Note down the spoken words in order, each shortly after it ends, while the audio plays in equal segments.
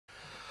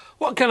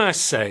What can I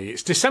say?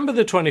 It's December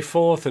the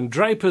 24th and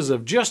Drapers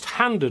have just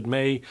handed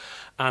me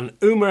an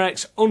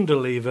Umarex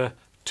Underlever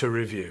to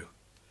review.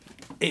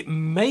 It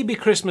may be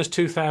Christmas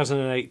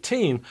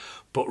 2018,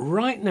 but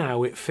right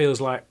now it feels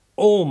like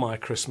all my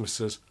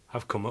Christmases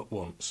have come at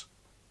once.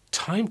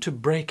 Time to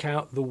break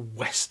out the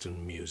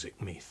Western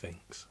music,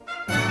 methinks.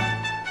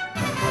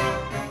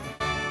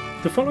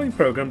 The following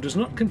programme does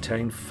not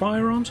contain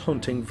firearms,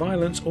 hunting,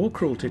 violence or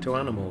cruelty to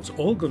animals.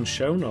 All guns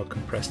shown are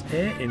compressed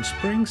air in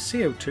spring,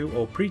 CO2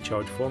 or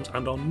pre-charged forms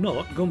and are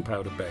not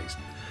gunpowder based.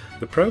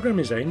 The programme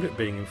is aimed at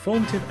being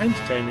informative,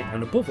 entertaining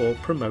and above all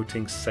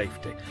promoting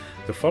safety.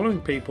 The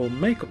following people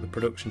make up the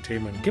production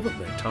team and give up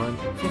their time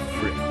for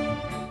free.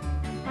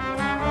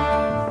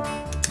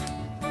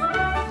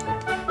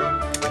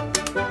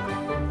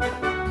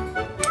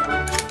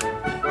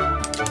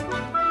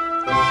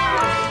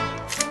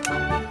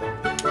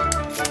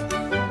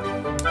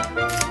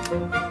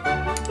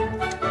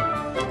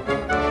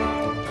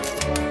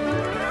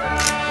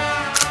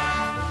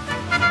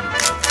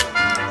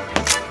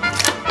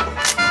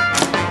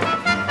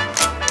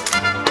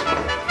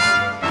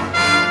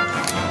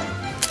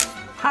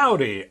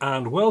 Howdy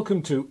and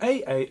welcome to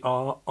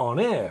AAR On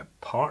Air,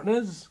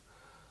 partners.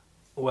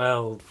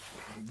 Well,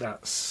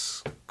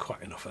 that's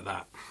quite enough of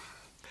that.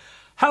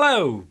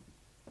 Hello,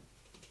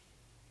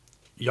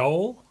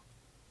 y'all.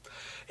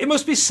 It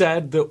must be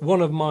said that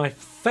one of my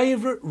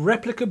favourite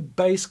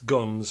replica-based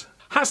guns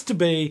has to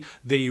be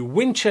the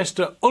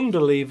Winchester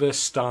Underlever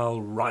style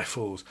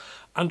rifles,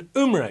 and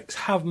Umarex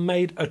have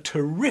made a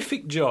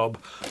terrific job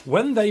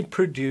when they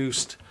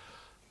produced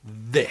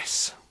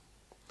this.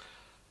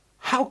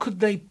 How could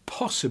they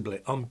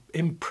possibly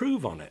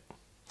improve on it?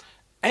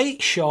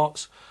 8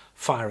 shots,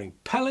 firing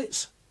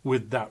pellets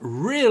with that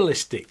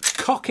realistic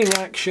cocking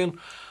action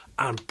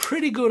and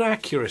pretty good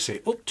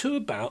accuracy, up to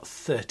about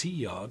 30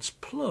 yards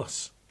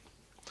plus.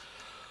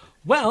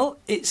 Well,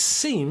 it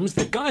seems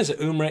the guys at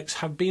Umarex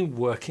have been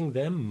working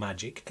their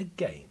magic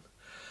again.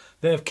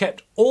 They have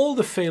kept all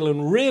the feel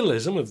and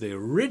realism of the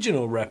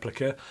original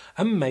replica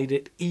and made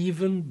it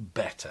even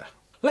better.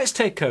 Let's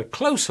take a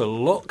closer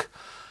look,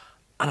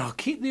 and I'll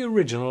keep the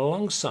original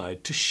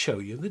alongside to show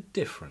you the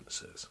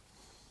differences.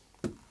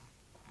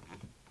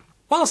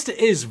 Whilst it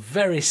is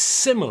very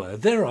similar,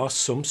 there are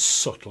some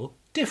subtle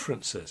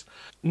differences.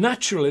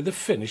 Naturally, the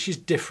finish is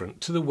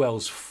different to the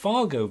Wells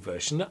Fargo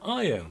version that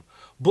I own,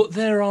 but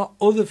there are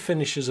other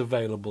finishes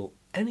available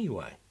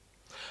anyway.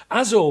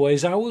 As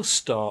always, I will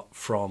start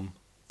from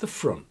the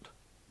front.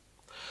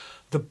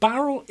 The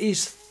barrel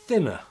is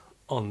thinner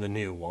on the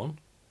new one,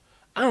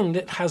 and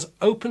it has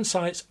open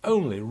sights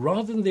only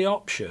rather than the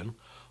option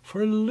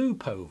for a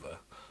loop over.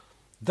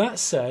 That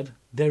said,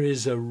 there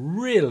is a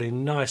really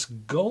nice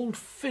gold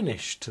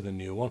finish to the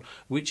new one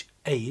which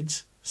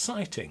aids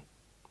sighting.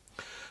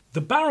 The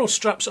barrel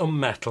straps are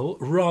metal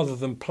rather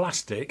than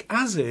plastic,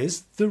 as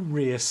is the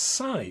rear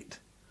sight,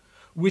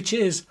 which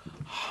is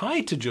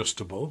height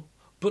adjustable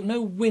but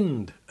no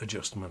wind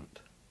adjustment.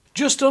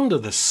 Just under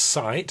the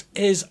sight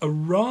is a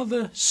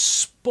rather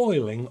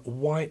spoiling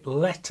white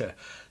letter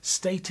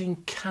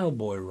stating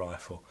Cowboy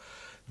rifle.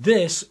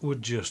 This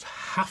would just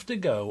have to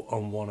go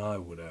on one I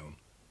would own.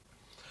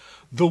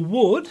 The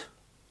wood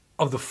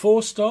of the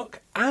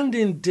forestock and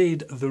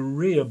indeed the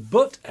rear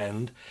butt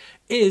end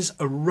is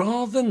a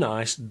rather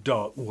nice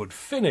dark wood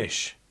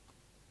finish.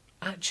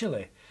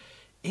 Actually,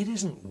 it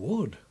isn't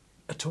wood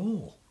at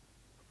all.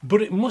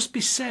 But it must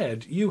be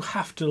said, you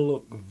have to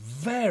look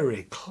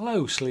very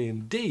closely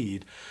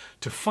indeed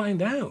to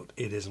find out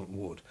it isn't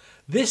wood.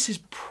 This is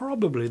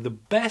probably the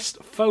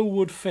best faux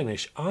wood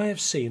finish I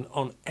have seen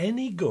on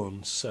any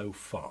gun so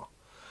far.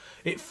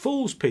 It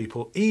fools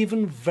people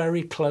even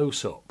very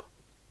close up.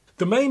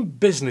 The main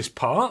business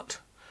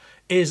part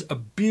is a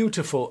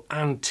beautiful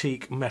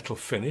antique metal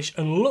finish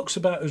and looks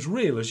about as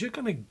real as you're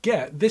going to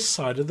get this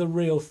side of the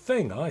real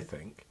thing, I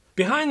think.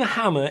 Behind the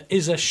hammer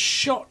is a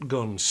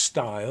shotgun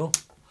style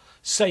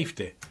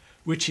safety,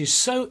 which is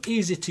so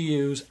easy to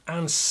use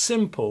and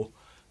simple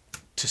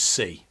to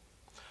see.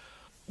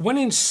 When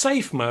in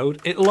safe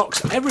mode, it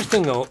locks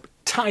everything up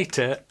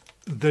tighter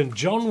than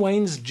John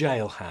Wayne's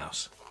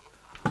jailhouse.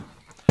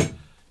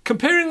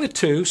 Comparing the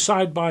two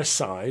side by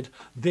side,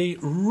 the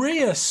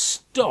rear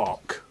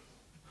stock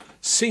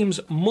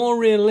seems more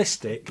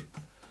realistic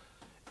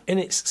in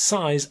its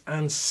size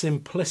and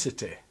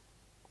simplicity.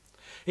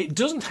 It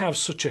doesn't have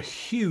such a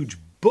huge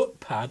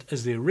butt pad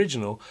as the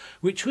original,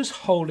 which was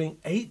holding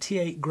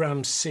 88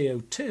 grams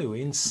CO2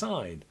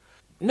 inside.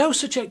 No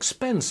such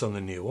expense on the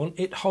new one.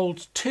 It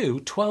holds two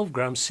 12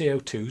 gram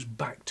CO2s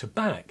back to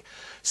back,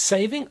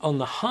 saving on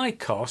the high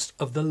cost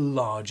of the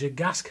larger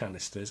gas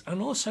canisters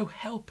and also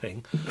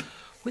helping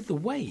with the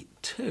weight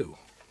too.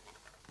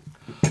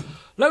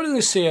 Loading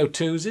the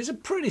CO2s is a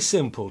pretty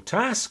simple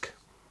task,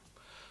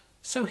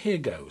 so here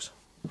goes.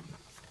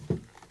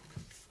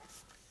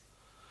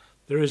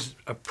 There is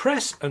a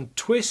press and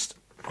twist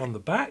on the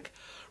back.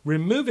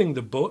 Removing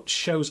the butt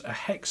shows a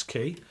hex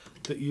key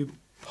that you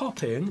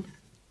pop in,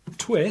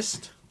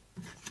 twist,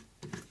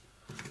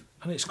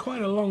 and it's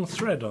quite a long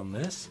thread on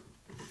this,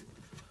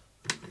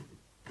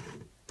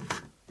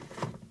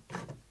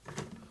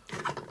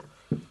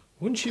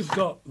 Once you've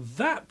got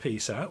that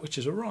piece out, which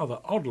is a rather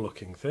odd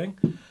looking thing,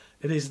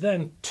 it is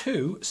then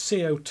two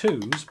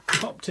CO2s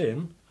popped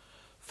in,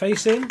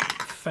 face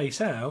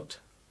out,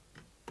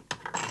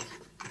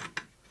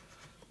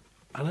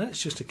 and then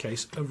it's just a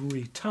case of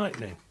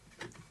retightening.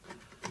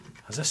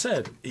 As I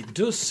said, it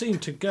does seem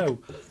to go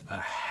a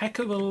heck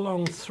of a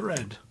long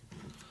thread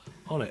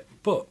on it,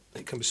 but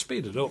it can be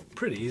speeded up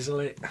pretty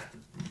easily.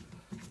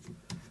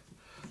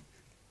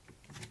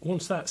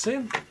 Once that's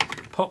in,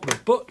 pop the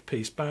butt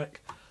piece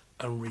back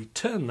and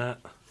return that.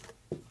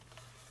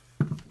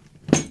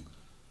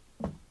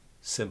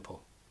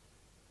 Simple.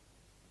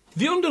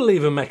 The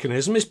underlever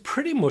mechanism is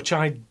pretty much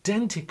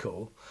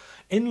identical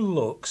in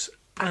looks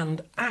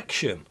and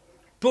action,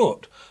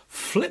 but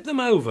flip them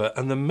over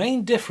and the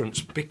main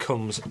difference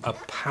becomes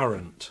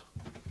apparent.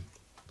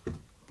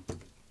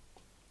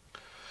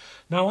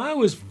 Now, I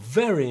was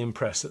very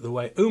impressed at the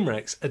way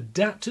Umarex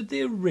adapted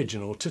the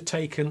original to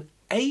take an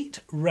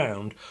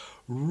 8-round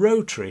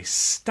rotary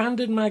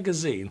standard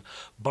magazine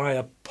by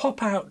a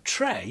pop-out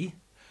tray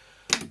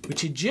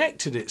which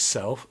ejected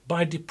itself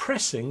by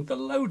depressing the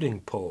loading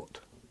port.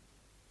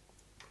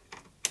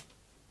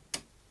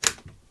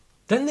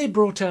 Then they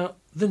brought out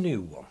the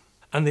new one,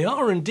 and the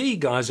R&D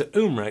guys at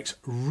Umarex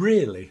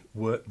really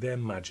worked their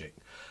magic.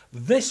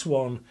 This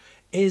one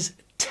is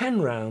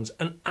 10 rounds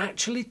and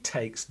actually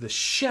takes the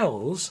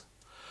shells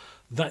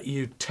that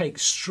you take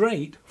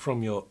straight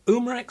from your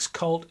Umarex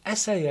Colt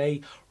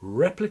SAA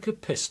replica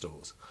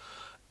pistols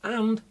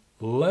and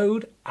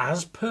load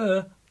as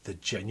per the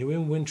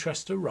genuine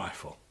Winchester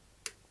rifle.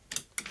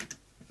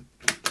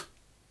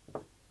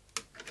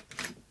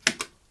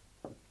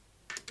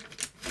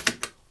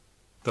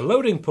 The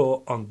loading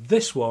port on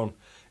this one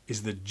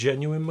is the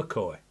genuine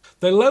McCoy.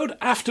 They load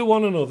after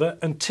one another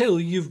until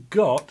you've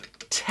got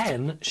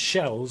 10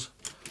 shells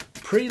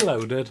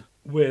preloaded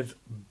with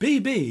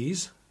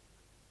BBs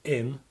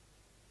in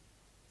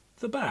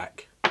the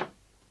back.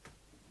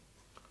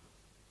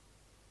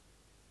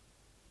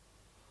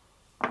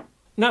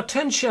 Now,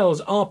 10 shells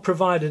are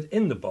provided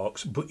in the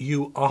box, but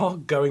you are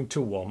going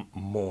to want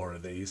more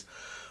of these,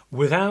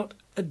 without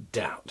a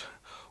doubt.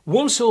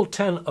 Once all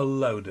 10 are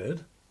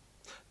loaded,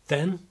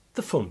 then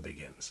the fun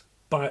begins.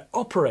 By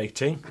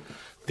operating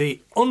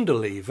the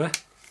underlever,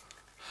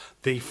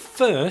 the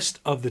first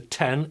of the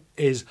 10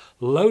 is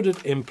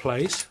loaded in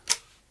place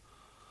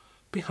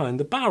behind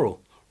the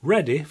barrel,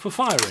 ready for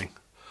firing.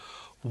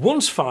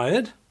 Once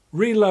fired,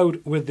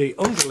 reload with the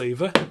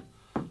underlever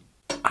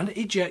and it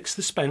ejects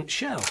the spent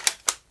shell,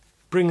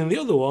 bringing the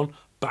other one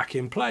back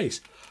in place,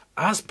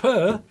 as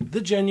per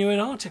the genuine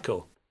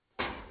article.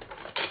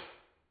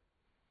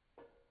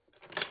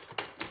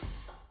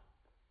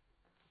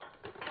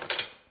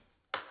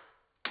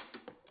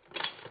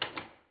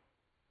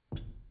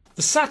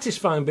 The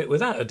satisfying bit,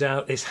 without a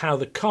doubt, is how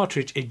the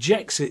cartridge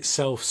ejects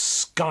itself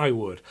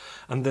skyward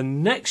and the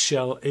next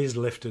shell is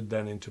lifted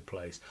then into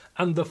place.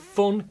 And the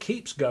fun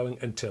keeps going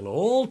until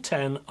all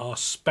 10 are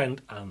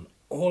spent and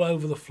all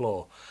over the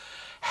floor.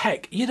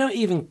 Heck, you don't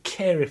even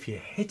care if you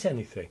hit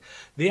anything.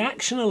 The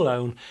action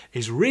alone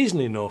is reason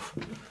enough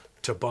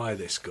to buy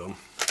this gun.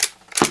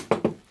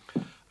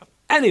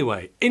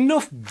 Anyway,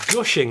 enough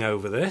gushing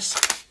over this.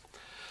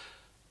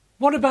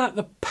 What about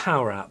the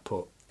power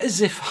output? As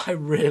if I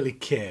really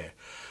care.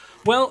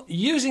 Well,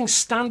 using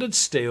standard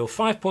steel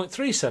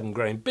 5.37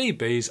 grain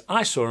BBs,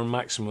 I saw a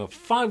maximum of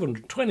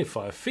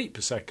 525 feet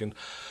per second,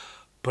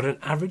 but an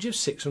average of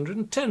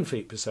 610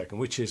 feet per second,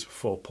 which is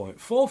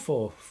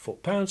 4.44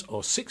 foot-pounds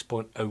or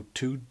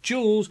 6.02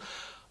 joules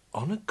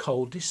on a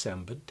cold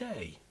December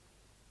day.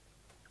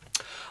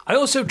 I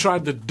also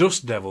tried the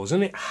Dust Devils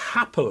and it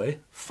happily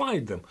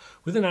fired them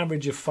with an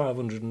average of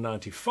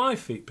 595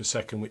 feet per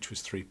second, which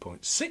was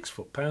 3.6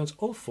 foot-pounds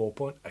or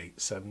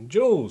 4.87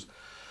 joules.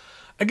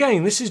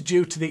 Again, this is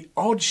due to the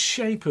odd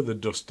shape of the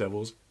Dust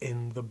Devils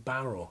in the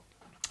barrel.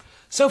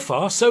 So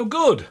far, so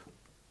good.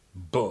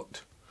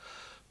 But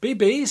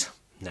BBs?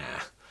 Nah.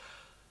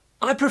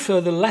 I prefer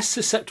the less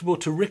susceptible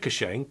to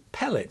ricocheting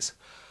pellets.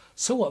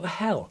 So what the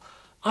hell?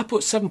 I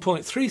put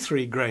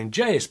 7.33 grain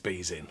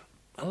JSBs in.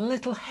 A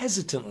little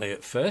hesitantly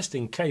at first,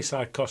 in case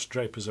I cost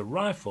Drapers a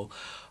rifle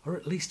or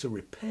at least a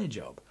repair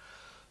job.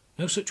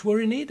 No such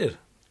worry needed.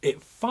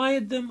 It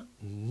fired them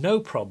no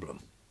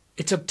problem.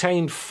 It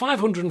obtained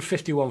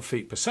 551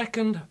 feet per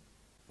second,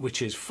 which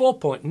is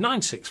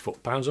 4.96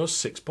 foot-pounds or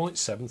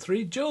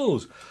 6.73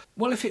 joules.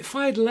 Well, if it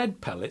fired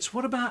lead pellets,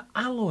 what about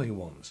alloy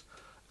ones?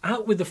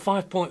 Out with the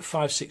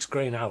 5.56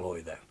 grain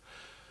alloy then.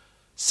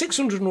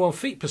 601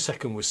 feet per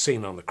second was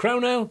seen on the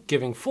chrono,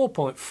 giving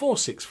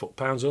 4.46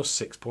 foot-pounds or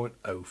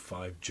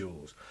 6.05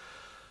 joules.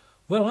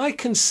 Well, I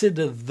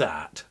consider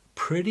that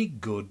pretty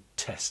good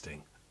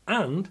testing,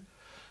 and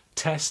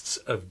tests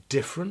of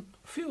different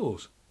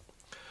fuels,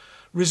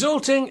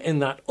 resulting in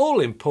that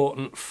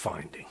all-important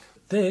finding.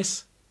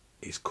 This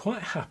is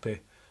quite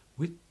happy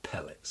with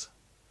pellets.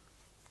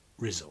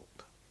 Result.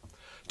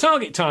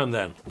 Target time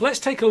then. Let's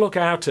take a look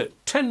out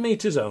at 10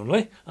 metres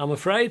only, I'm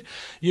afraid,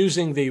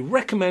 using the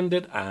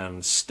recommended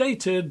and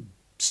stated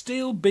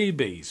steel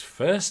BBs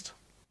first.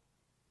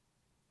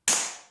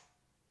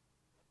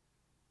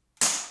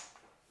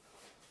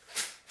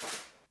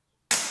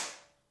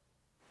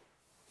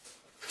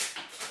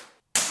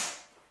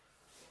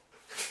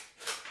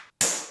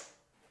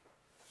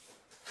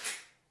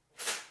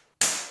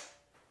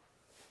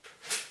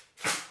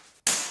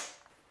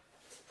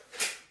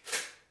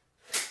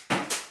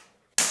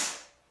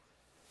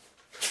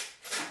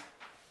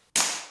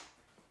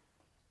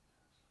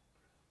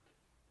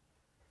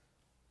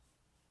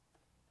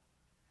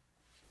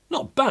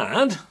 Not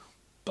bad,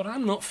 but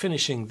I'm not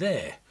finishing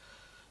there.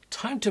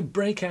 Time to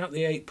break out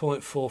the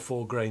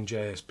 8.44 grain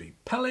JSB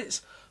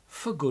pellets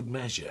for good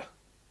measure.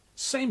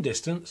 Same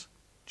distance,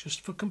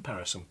 just for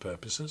comparison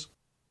purposes.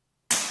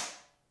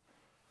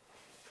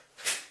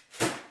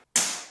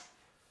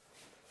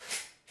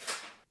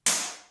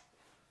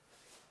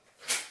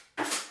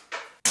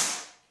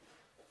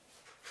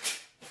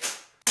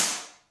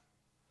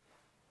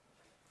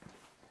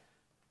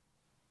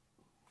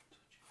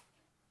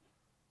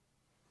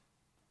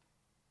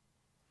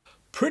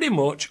 Pretty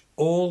much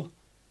all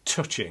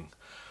touching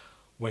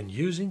when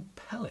using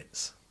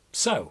pellets.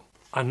 So,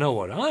 I know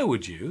what I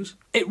would use.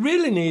 It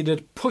really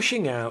needed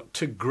pushing out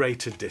to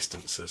greater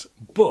distances,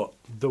 but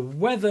the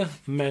weather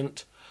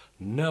meant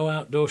no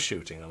outdoor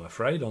shooting, I'm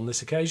afraid, on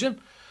this occasion.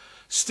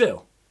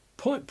 Still,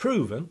 point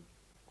proven.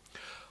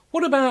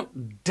 What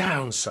about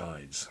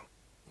downsides?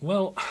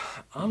 Well,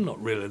 I'm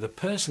not really the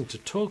person to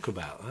talk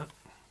about that.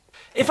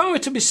 If I were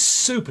to be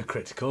super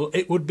critical,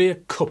 it would be a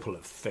couple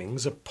of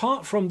things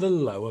apart from the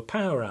lower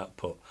power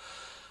output.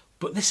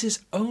 But this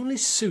is only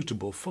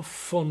suitable for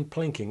fun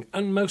plinking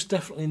and most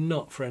definitely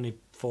not for any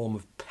form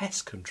of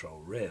pest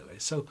control, really.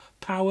 So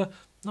power,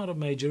 not a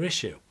major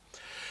issue.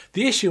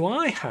 The issue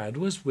I had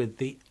was with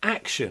the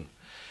action.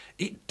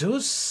 It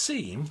does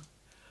seem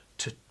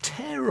to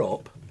tear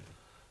up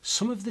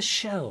some of the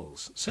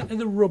shells, certainly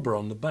the rubber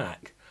on the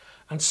back,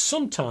 and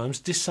sometimes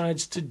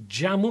decides to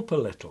jam up a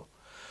little.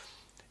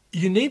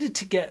 You needed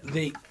to get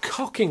the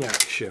cocking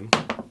action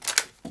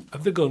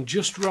of the gun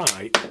just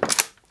right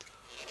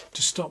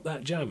to stop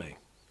that jamming.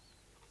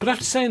 But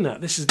after saying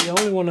that, this is the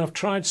only one I've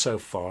tried so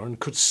far and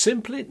could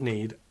simply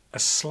need a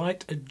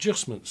slight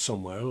adjustment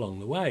somewhere along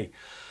the way.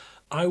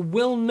 I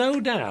will no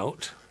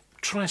doubt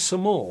try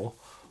some more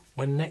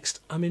when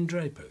next I'm in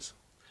Drapers.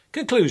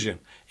 Conclusion,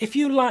 if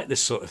you like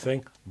this sort of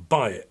thing,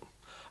 buy it.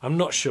 I'm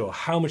not sure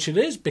how much it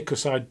is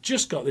because I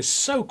just got this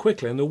so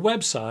quickly and the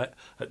website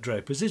at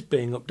Drapers is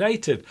being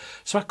updated.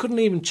 So I couldn't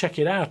even check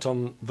it out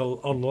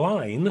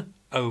online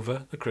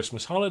over the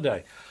Christmas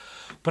holiday.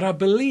 But I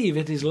believe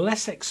it is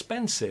less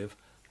expensive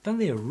than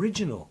the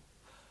original.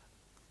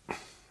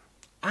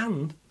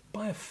 And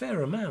by a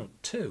fair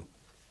amount too.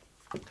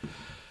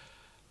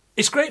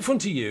 It's great fun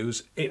to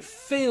use, it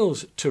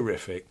feels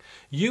terrific.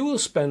 You will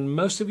spend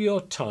most of your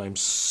time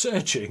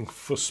searching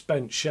for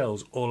spent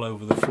shells all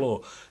over the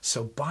floor,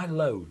 so buy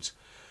loads.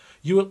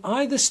 You will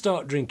either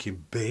start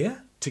drinking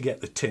beer to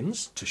get the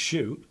tins to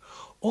shoot,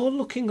 or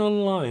looking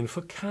online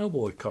for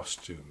cowboy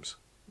costumes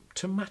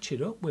to match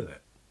it up with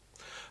it.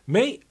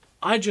 Me,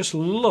 I just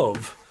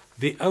love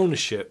the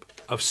ownership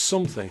of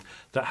something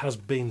that has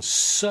been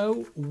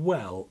so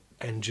well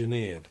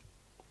engineered.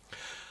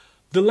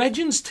 The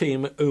Legends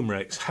team at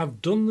Umarex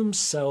have done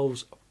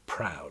themselves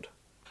proud.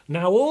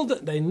 Now all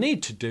that they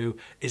need to do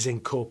is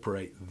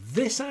incorporate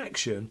this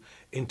action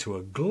into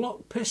a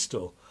Glock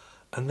pistol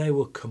and they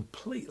will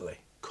completely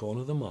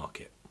corner the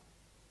market.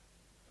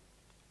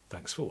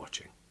 Thanks for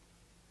watching.